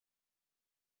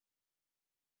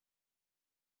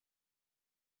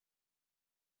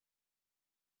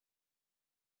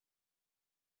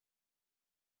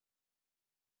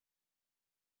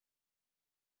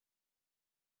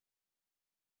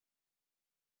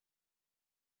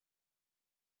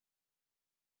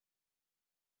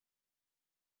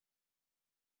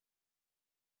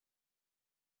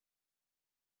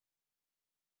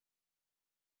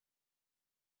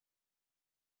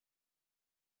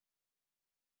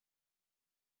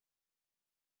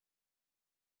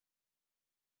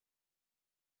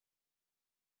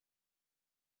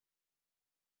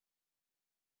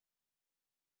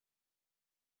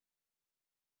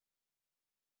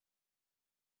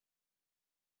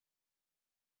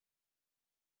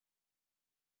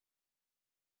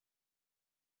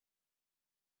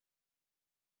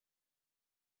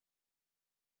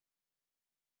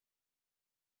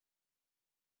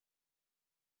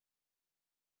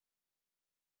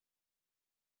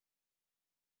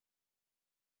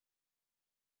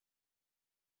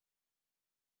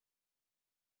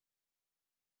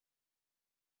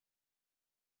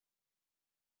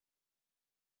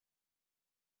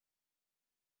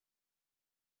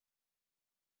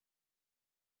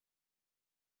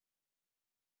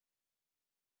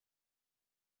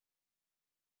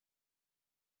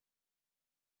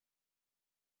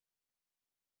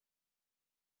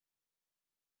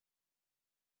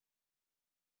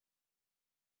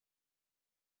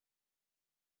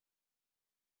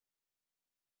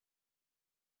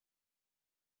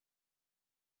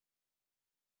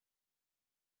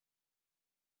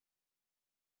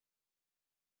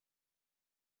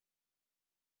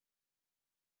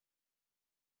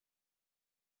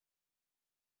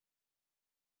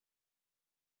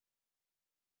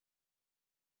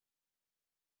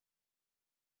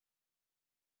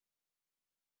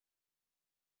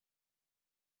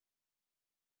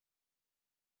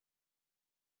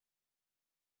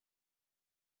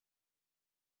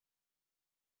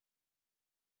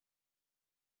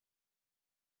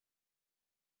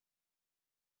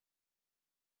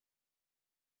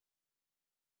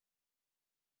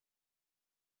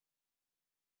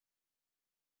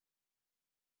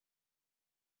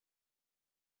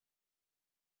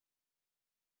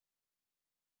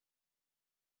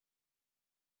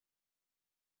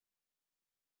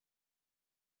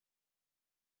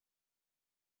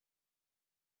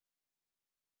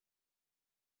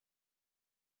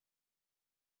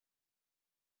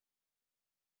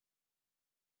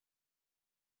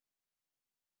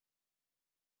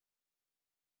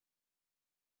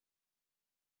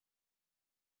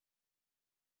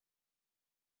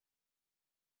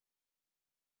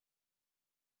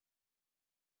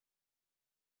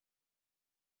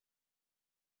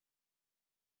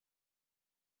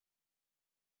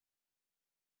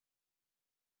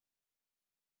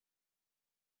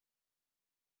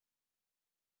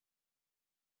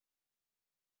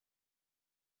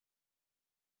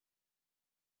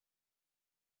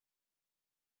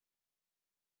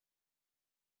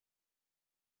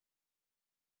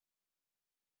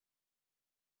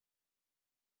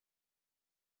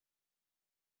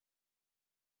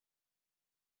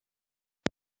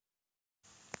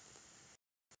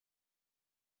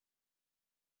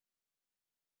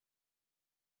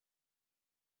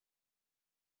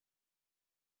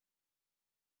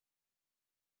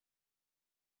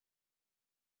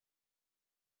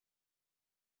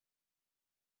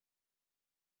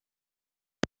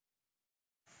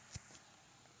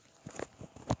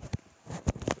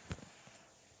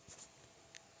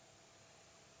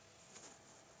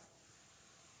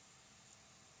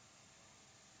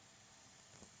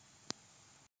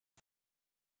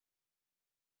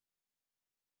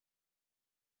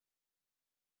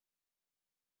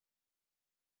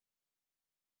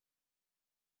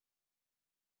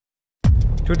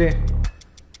Today,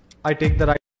 I take the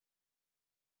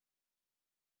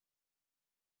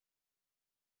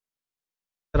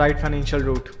right financial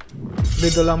route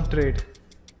with the lump trade.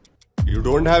 You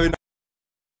don't have enough.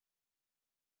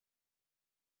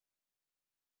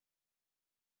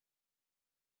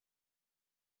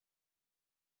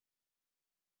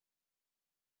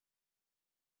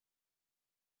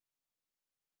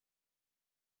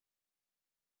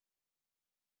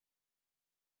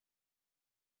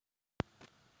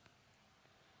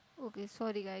 Okay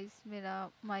sorry guys, मेरा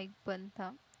mic बंद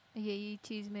था। यही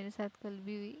चीज़ मेरे साथ कल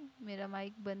भी हुई, मेरा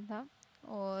माइक बंद था।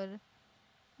 और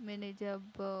मैंने जब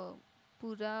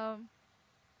पूरा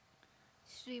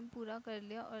स्ट्रीम पूरा कर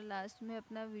लिया और लास्ट में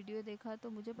अपना वीडियो देखा तो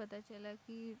मुझे पता चला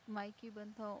कि माइक ही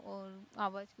बंद था और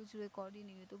आवाज़ कुछ रिकॉर्ड ही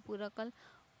नहीं हुई। तो पूरा कल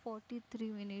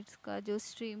 43 मिनट्स का जो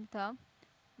स्ट्रीम था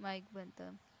माइक बंद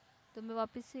था। तो मैं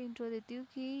वापस से इंट्रो देती हूँ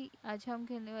कि आज हम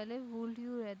खेलने वाले वुड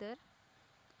यू रेदर।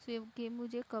 सो ये गेम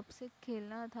मुझे कब से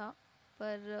खेलना था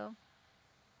पर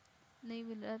नहीं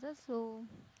मिल रहा था।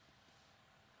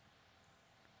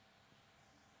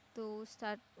 तो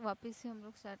स्टार्ट वापस से हम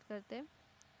लोग स्टार्ट करते हैं।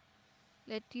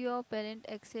 Let your parent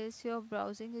access your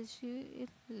browsing history,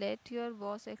 let your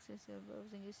boss access your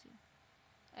browsing history.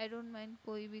 I don't mind,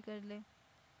 कोई भी कर ले।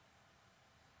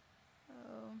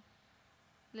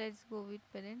 Let's go with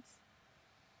parents.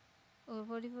 और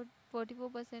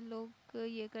 44% लोग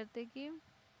ये करते कि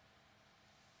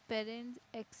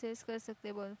पेरेंट्स एक्सेस कर सकते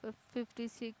हैं बॉस पर।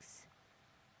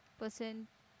 56%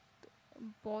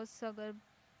 बॉस अगर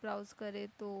ब्राउज करे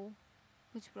तो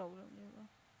कुछ प्रॉब्लम नहीं होगा।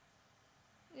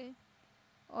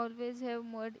 Always have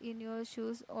mud in your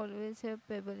shoes, always have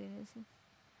payable in your shoes.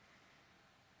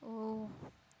 Oh,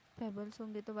 pebbles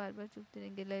होंगे तो बार बार चुभते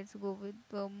रहेंगे। Let's go with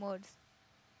the muds.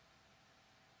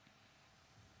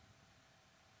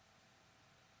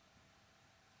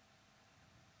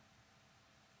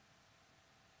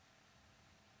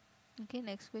 Okay,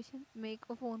 next question. Make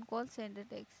a phone call, send a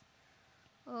text.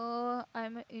 I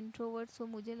am introvert, सो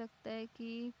मुझे लगता है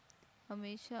कि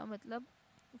हमेशा मतलब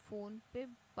phone पे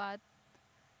बात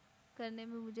करने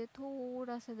में मुझे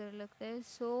थोड़ा सा डर लगता है।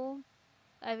 सो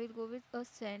I will go with a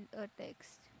send a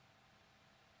text.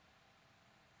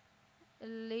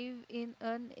 Live in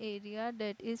an area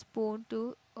that is prone to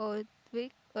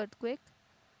earthquake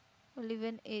or live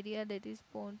in area that is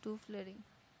prone to flooding.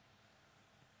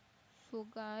 So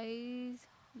guys,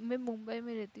 मैं मुंबई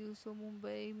में रहती हूँ। सो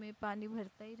मुंबई में पानी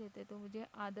भरता ही रहता है तो मुझे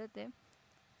आदत है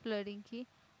फ्लडिंग की।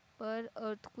 पर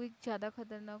अर्थक्वेक ज़्यादा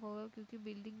खतरनाक होगा क्योंकि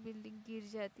बिल्डिंग बिल्डिंग गिर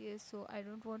जाती है। सो I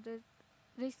don't want to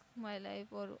risk my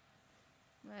life और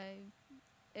my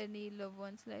any love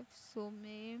one's life. सो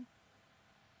मैं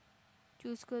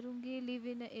चूज़ करूँगी live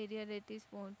in area that is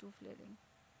prone to flooding.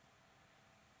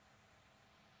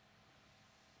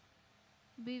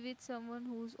 B with someone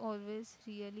who is always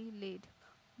really late,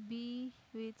 B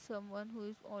with someone who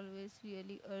is always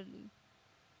really early.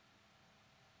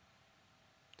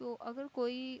 तो अगर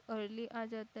कोई early आ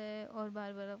जाता है और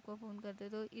बार बार आपको phone करते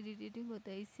हैं तो इरिटेटिंग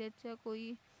होता है। इससे अच्छा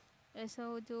कोई ऐसा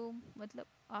हो जो मतलब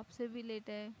आपसे भी लेट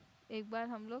है। एक बार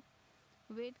हम लोग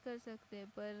वेट कर सकते हैं,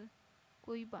 पर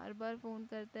कोई बार बार फ़ोन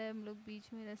करता है, हम लोग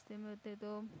बीच में रास्ते में होते हैं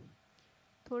तो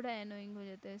थोड़ा एनोइंग हो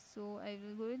जाता है। सो I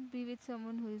will go with B with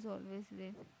someone who is always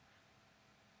late.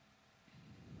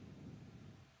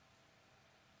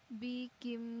 B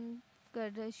Kim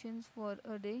कार्दाशियंस for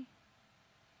a day.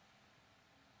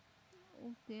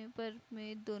 Okay, पर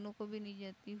मैं दोनों को भी नहीं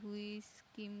जानती। हुई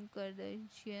Kim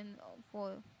Kardashian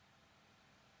for,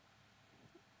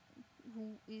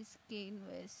 who is cane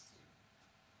waste.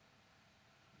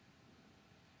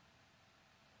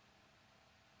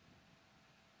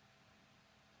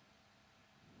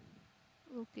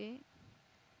 Okay,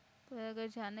 पर अगर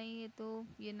जाना ही है तो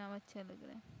ये नाम अच्छा लग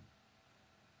रहा है।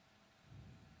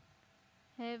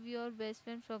 Have your best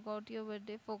friend forgot your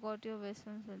birthday, forgot your best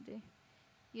friend birthday.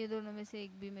 ये दोनों में से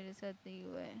एक भी मेरे साथ नहीं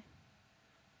हुआ है।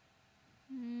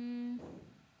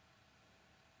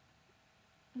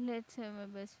 Let's have my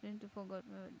best friend to forgot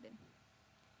my birthday.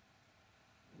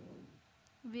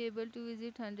 Be able to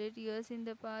visit 100 years in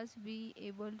the past, be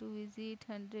able to visit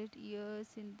 100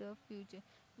 years in the future.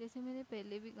 जैसे मैंने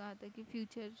पहले भी कहा था कि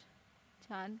फ्यूचर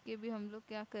जान के भी हम लोग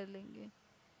क्या कर लेंगे,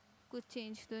 कुछ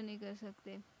चेंज तो नहीं कर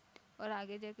सकते। और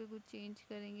आगे जाके कुछ चेंज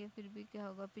करेंगे फिर भी क्या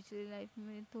होगा, पिछली लाइफ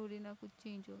में थोड़ी ना कुछ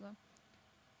चेंज होगा।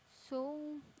 सो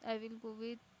I will go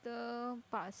with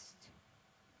past.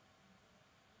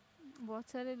 बहुत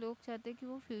सारे लोग चाहते हैं कि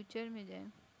वो फ्यूचर में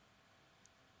जाए।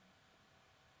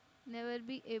 नेवर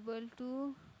बी एबल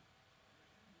टू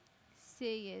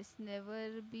से yes,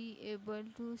 never be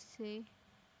able to से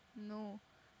नो।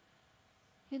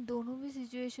 ये दोनों भी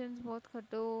सिचुएशंस बहुत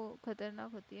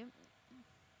खतरनाक होती है,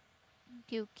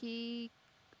 क्योंकि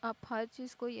आप हर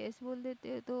चीज़ को यस बोल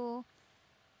देते हो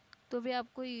तो भी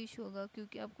आपको इशू होगा,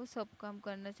 क्योंकि आपको सब काम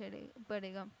करना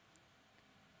पड़ेगा।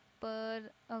 पर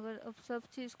अगर अब सब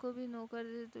चीज़ को भी नो कर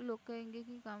दे तो लोग कहेंगे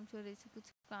कि काम चोरी से कुछ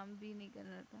काम भी नहीं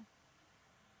करना था।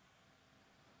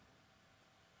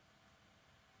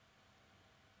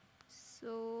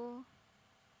 सो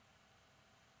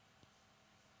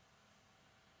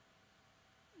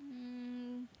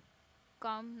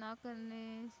काम ना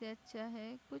करने से अच्छा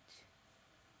है कुछ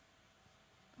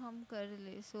हम कर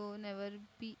ले। So never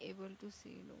be able to सी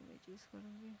लो मैं चूज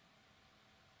करूँगी।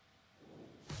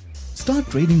 Start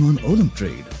trading on Olymp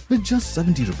Trade with just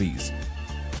 70 rupees.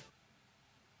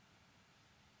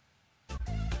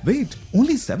 Wait,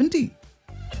 only 70?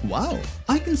 Wow,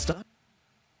 I can start.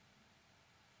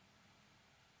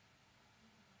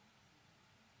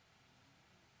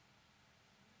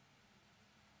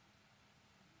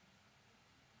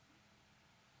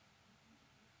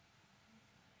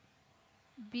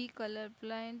 B colour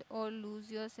blind और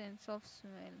lose your sense of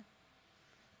smell.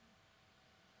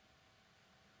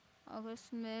 अगर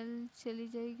स्मेल चली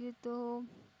जाएगी तो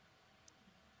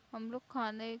हम लोग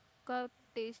खाने का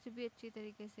टेस्ट भी अच्छी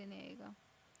तरीके से नहीं आएगा।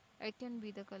 I can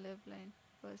be the colour blind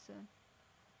person.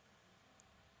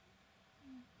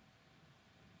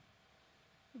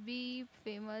 B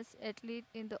famous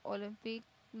athlete in the Olympic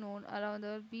known around the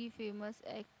world. Be famous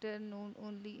actor known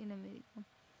only in America.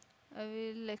 I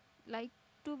will like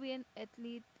to be an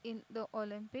athlete in the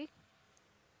Olympic,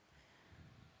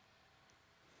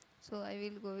 so I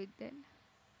will go with that.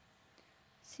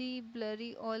 See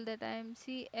blurry all the time.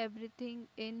 See everything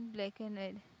in black and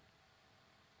white.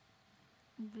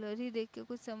 Blurry देख के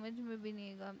कुछ समझ में भी नहीं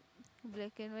आएगा,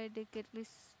 black and white देख के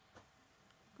एटलीस्ट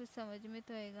कुछ समझ में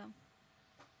तो आएगा।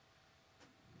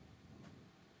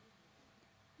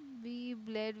 B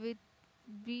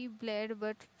blade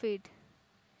but fit.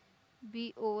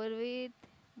 B overweight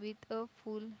with a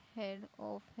full head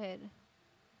of hair.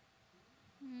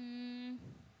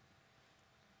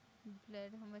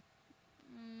 Blade हम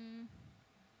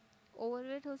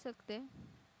ओवरवेट हो सकते हैं,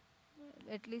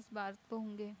 एटलीस्ट बार तो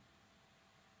होंगे।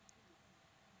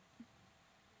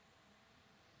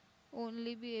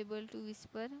 Only be able to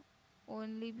whisper,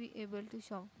 only be able to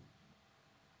shout.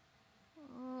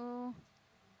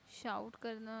 Shout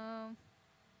करना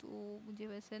तो मुझे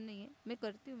वैसे नहीं है, मैं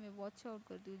करती हूँ, मैं बहुत शाउट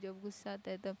करती हूँ जब गुस्सा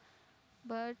आता है तब,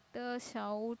 बट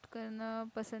शाउट करना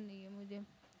पसंद नहीं है मुझे।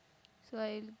 सो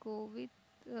I will go with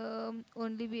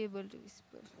only be able to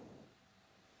whisper.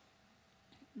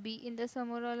 Be in the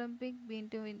summer Olympic, be in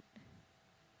to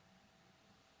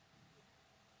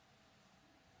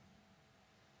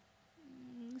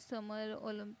summer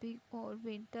Olympic और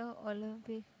winter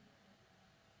Olympic.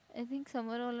 I think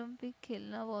summer Olympic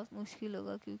खेलना बहुत मुश्किल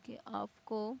होगा, क्योंकि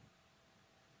आपको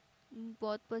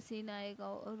बहुत पसीना आएगा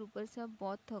और ऊपर से आप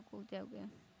बहुत थक हो जाओगे।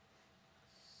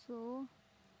 सो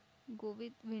go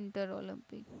with winter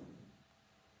Olympic.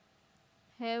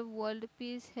 Have world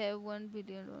peace, have $1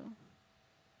 billion।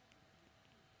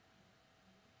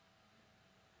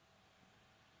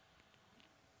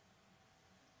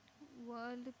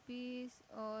 World peace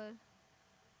और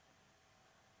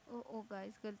ओ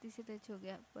गाइस गलती से टच हो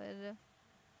गया, पर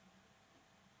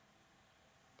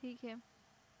ठीक है।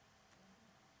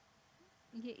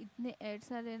 ये इतने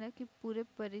एड्स आ रहे हैं ना कि पूरा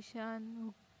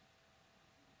परेशान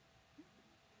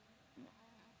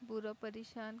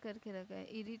करके रखा है,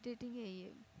 इरिटेटिंग है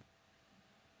ये।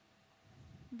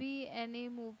 Be any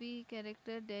movie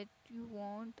character that you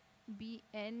want. Be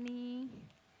any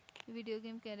video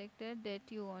game character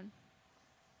that you want.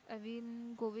 I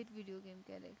will go with video game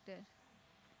character.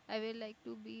 I will like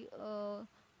to be a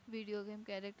video game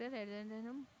character rather than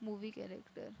a movie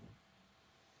character.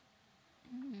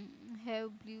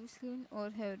 Have blue skin or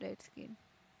have red skin?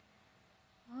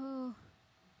 Oh,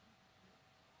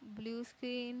 blue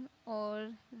skin or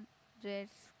red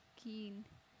skin?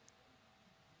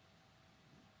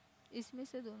 इसमें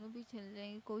से दोनों भी चल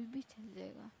जाएंगे, कोई भी चल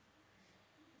जाएगा।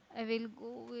 I will go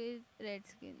with red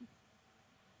skin.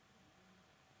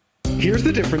 Here's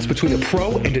the difference between a pro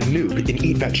and a noob in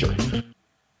Eat Venture.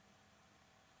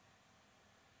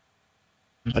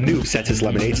 A noob sets his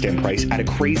lemonade stand price at a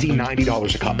crazy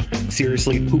 $90 a cup.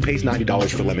 Seriously, who pays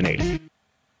 $90 for lemonade?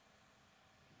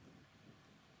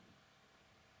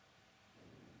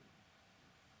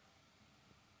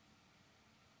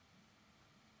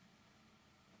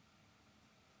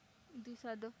 These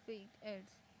are the fake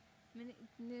ads. मैंने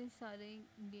इतने सारे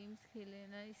games खेले हैं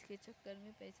ना इसके चक्कर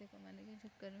में, पैसे कमाने के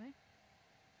चक्कर में।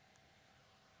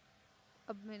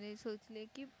 अब मैंने सोच लिया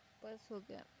कि बस हो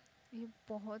गया, ये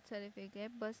बहुत सारे फेक है,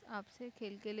 बस आपसे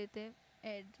खेल के लेते हैं।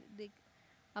 ऐड देख,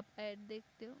 आप ऐड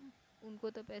देखते हो, उनको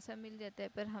तो पैसा मिल जाता है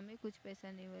पर हमें कुछ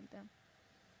पैसा नहीं मिलता।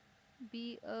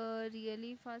 Be a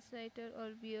really fast writer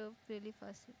और be a really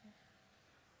fast writer.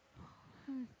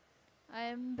 I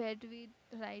am bad with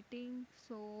writing,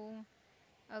 सो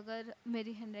अगर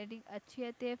मेरी हैंड राइटिंग अच्छी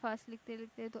आती है फास्ट लिखते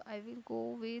लिखते तो I will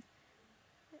go with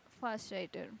fast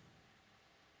writer.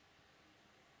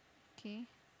 Okay.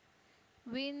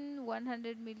 Win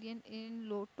 100 million in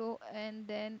lotto and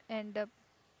then end up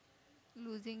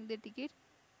losing the ticket.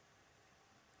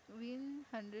 Win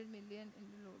 100 million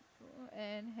in lotto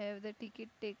and have the ticket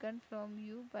taken from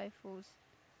you by force.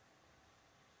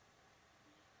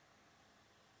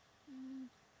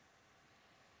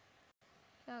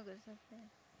 क्या कर सकते हैं?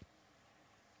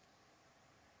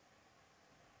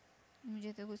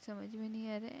 मुझे तो कुछ समझ में नहीं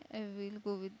आ रहा है. I will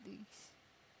go with this.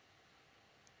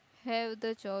 Have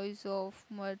the choice of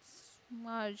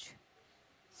Marge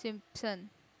Simpson.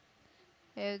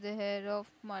 Have the hair of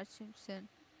Marge Simpson.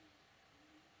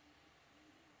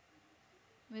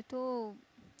 मैं तो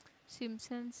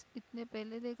सिम्पसन्स इतने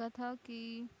पहले देखा था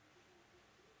कि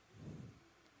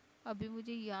अभी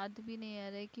मुझे याद भी नहीं आ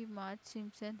रहा है कि मार्ज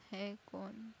सिम्पसन है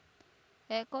कौन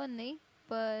नहीं,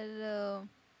 पर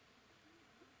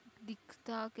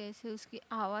दिखता कैसे, उसकी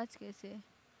आवाज़ कैसे,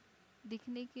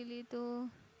 दिखने के लिए तो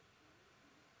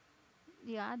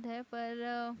याद है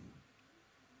पर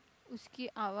उसकी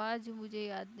आवाज़ मुझे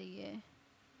याद नहीं है.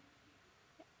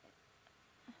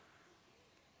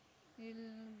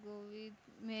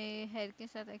 मैं हेयर के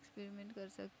साथ एक्सपेरिमेंट कर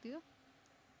सकती हूँ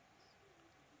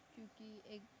क्योंकि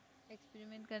एक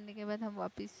एक्सपेरिमेंट करने के बाद हम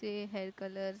वापस से हेयर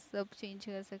कलर सब चेंज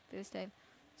कर सकते हैं, style.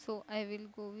 So I will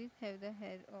go with have the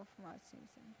hair of Marge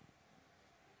Simpson.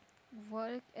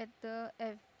 Work at the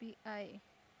FBI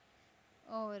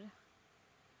और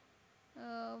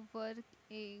work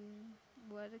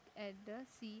at the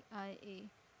CIA,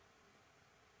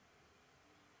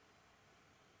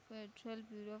 federal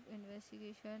bureau of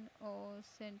investigation और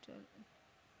सेंट्रल.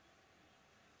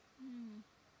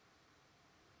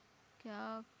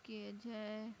 क्या किया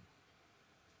जाए?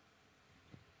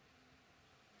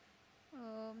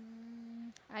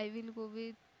 I will go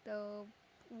with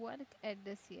work at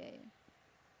the CIA.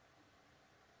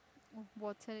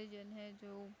 बहुत सारे जन हैं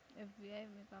जो FBI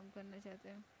में काम करना चाहते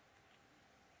हैं.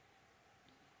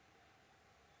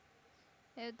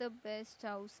 Have the best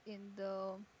house in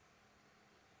the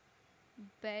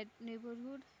bad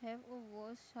neighborhood. Have a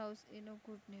worst house in a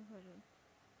good neighborhood.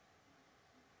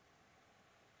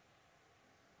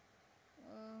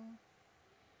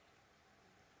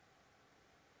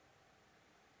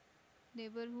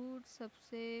 Neighbourhood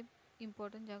सबसे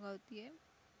इम्पोर्टेंट जगह होती है,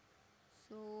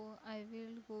 सो I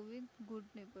will go with good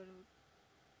neighbourhood.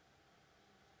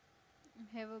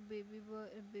 Have a baby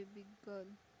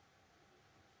girl.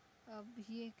 अब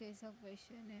ये कैसा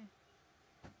क्वेश्चन है?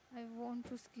 I want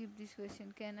to skip this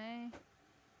question. Can I?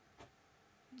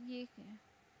 ये क्या?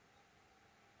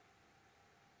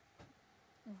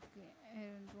 Okay, I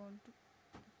don't want to.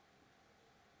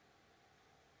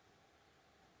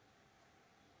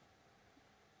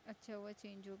 अच्छा हुआ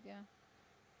चेंज हो गया.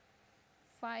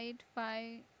 Fight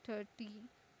 5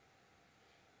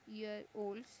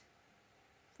 30-year-olds.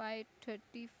 Fight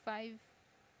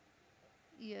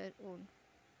 35-year-old.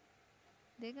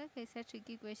 देखा कैसा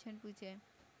ट्रिकी क्वेश्चन पूछे है.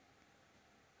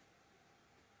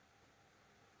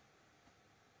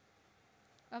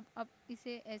 अब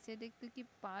इसे ऐसे देखते कि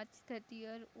 5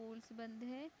 30-year-olds बंदे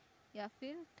हैं या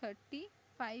फिर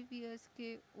 35 years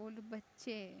के ओल्ड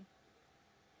बच्चे हैं,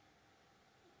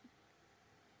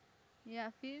 या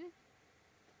फिर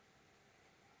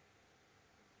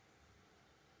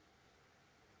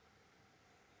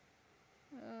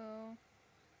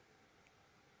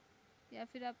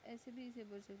आप ऐसे भी इसे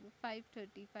बोल सकते हो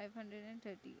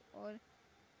 530 और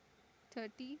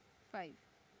 35.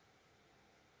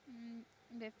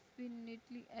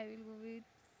 Definitely I will go with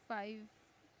 5.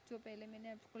 जो पहले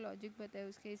मैंने आपको लॉजिक बताया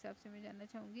उसके हिसाब से मैं जानना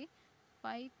चाहूँगी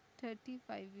 5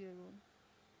 35-year-old.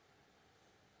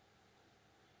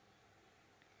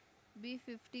 Be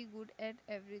 50 good at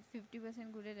every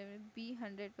 50% good at every. Be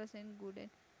 100% good at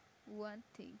one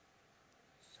thing.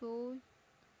 So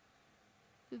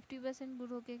 50%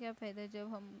 good होके क्या फ़ायदा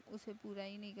जब हम उसे पूरा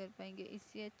ही नहीं कर पाएंगे.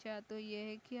 इससे अच्छा तो ये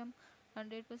है कि हम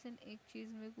 100% एक चीज़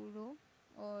में गुड हो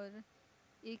और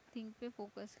एक थिंग पे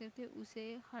फोकस करके उसे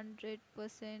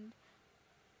 100%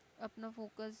 अपना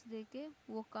फोकस देके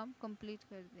वो काम कंप्लीट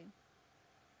कर दें.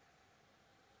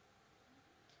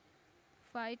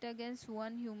 Fight against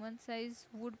 1 human size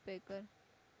woodpecker.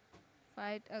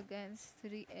 Fight against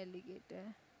 3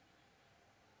 alligator.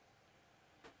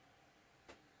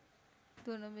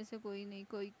 दोनों में से कोई नहीं,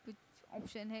 कोई कुछ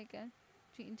ऑप्शन है क्या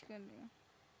चेंज करने का?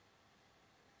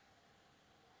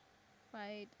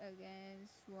 Fight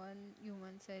against one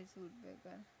human size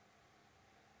woodpecker.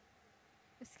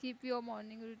 Skip your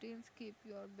morning routine, skip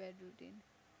your bed routine.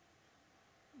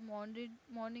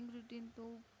 Morning routine तो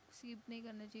स्किप नहीं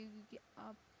करना चाहिए, क्योंकि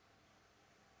आप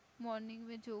मॉर्निंग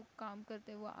में जो काम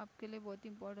करते हैं वो आपके लिए बहुत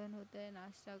इंपॉर्टेंट होता है.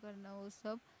 नाश्ता करना वो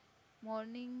सब.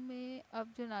 मॉर्निंग में आप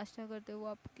जो नाश्ता करते हो वो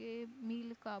आपके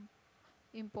मील का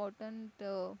इम्पोर्टेंट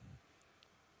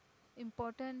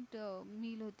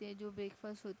मील होती है, जो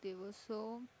ब्रेकफास्ट होती है वो.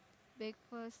 सो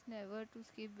breakfast, never to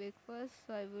skip breakfast.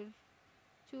 So I will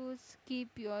choose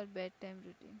keep your bed time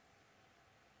routine.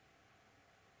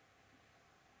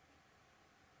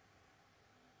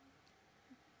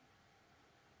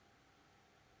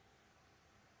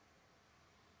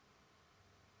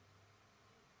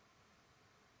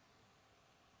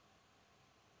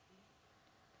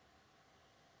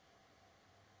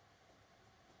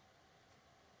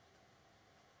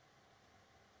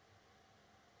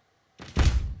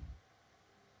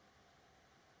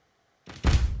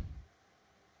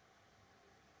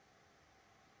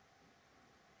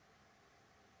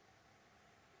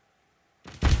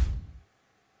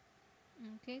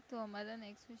 Okay, तो हमारा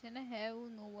नेक्स्ट क्वेश्चन है, have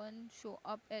no one show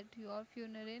up at your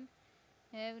funeral,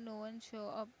 have no one show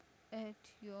up at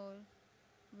your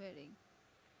wedding.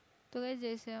 तो guys,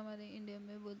 जैसे हमारे India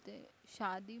में बोलते हैं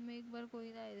शादी में एक बार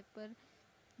कोई ना आए, पर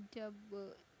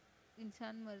जब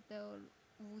इंसान मरता है और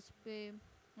उस पे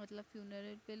मतलब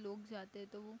फ्यूनरल पे लोग जाते हैं,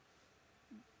 तो वो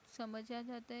समझ आ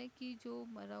जाता है कि जो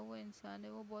मरा हुआ इंसान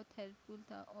है वो बहुत हेल्पफुल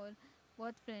था और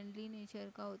बहुत फ्रेंडली नेचर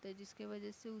का होता है, जिसके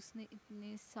वजह से उसने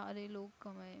इतने सारे लोग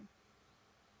कमाए.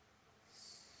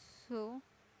 सो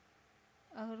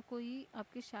अगर कोई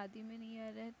आपकी शादी में नहीं आ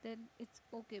रहा है देन इट्स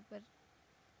ओके, पर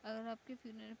अगर आपके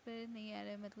फ्यूनरल पे नहीं आ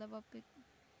रहा है मतलब आप एक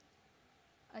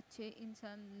अच्छे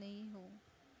इंसान नहीं हो,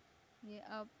 ये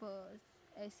आप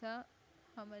ऐसा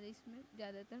हमारे इसमें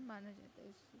ज़्यादातर माना जाता है.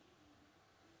 उससे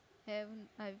have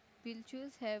I will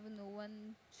choose have no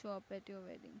one show up at your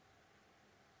wedding.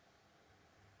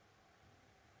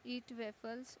 Eat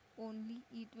waffles, only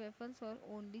eat waffles or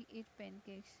only eat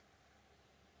pancakes?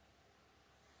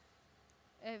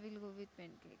 I will go with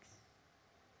pancakes.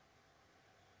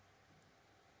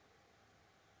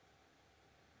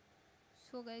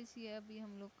 So guys, ये अभी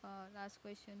हम लोग का लास्ट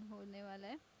क्वेश्चन होने वाला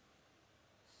है.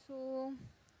 सो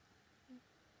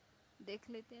देख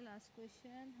लेते हैं लास्ट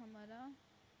क्वेश्चन हमारा.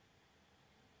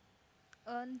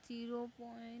 earn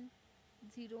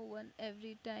 0.01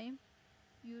 every time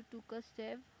you took a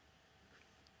step,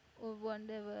 or $1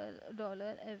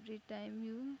 every time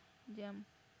you jump.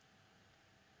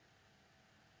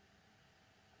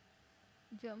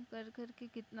 Jump कर कर के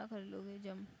कितना कर लोगे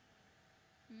jump?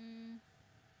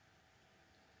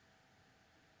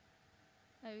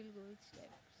 I will go with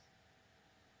steps.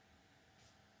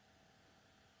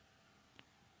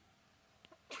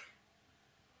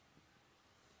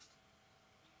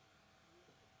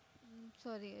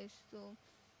 Sorry guys, तो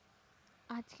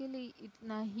आज के लिए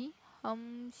इतना ही.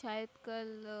 हम शायद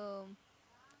कल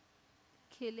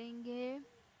खेलेंगे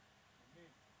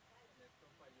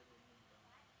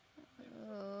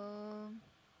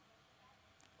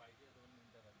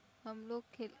हम लोग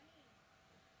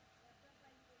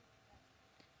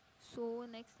सो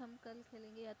नेक्स्ट हम कल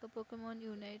खेलेंगे या तो पोकेमॉन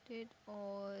यूनाइटेड,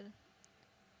 और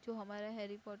जो हमारा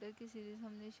हैरी पॉटर की सीरीज़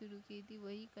हमने शुरू की थी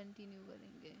वही कंटिन्यू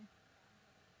करेंगे.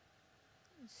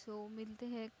 सो मिलते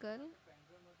हैं कल.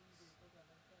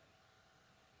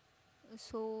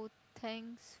 सो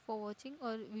थैंक्स फॉर वॉचिंग,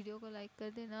 और वीडियो को लाइक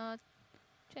कर देना,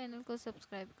 चैनल को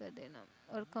सब्सक्राइब कर देना,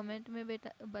 और कमेंट में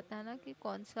बताना कि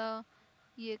कौन सा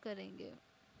ये करेंगे.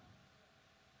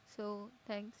 So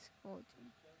thanks for watching.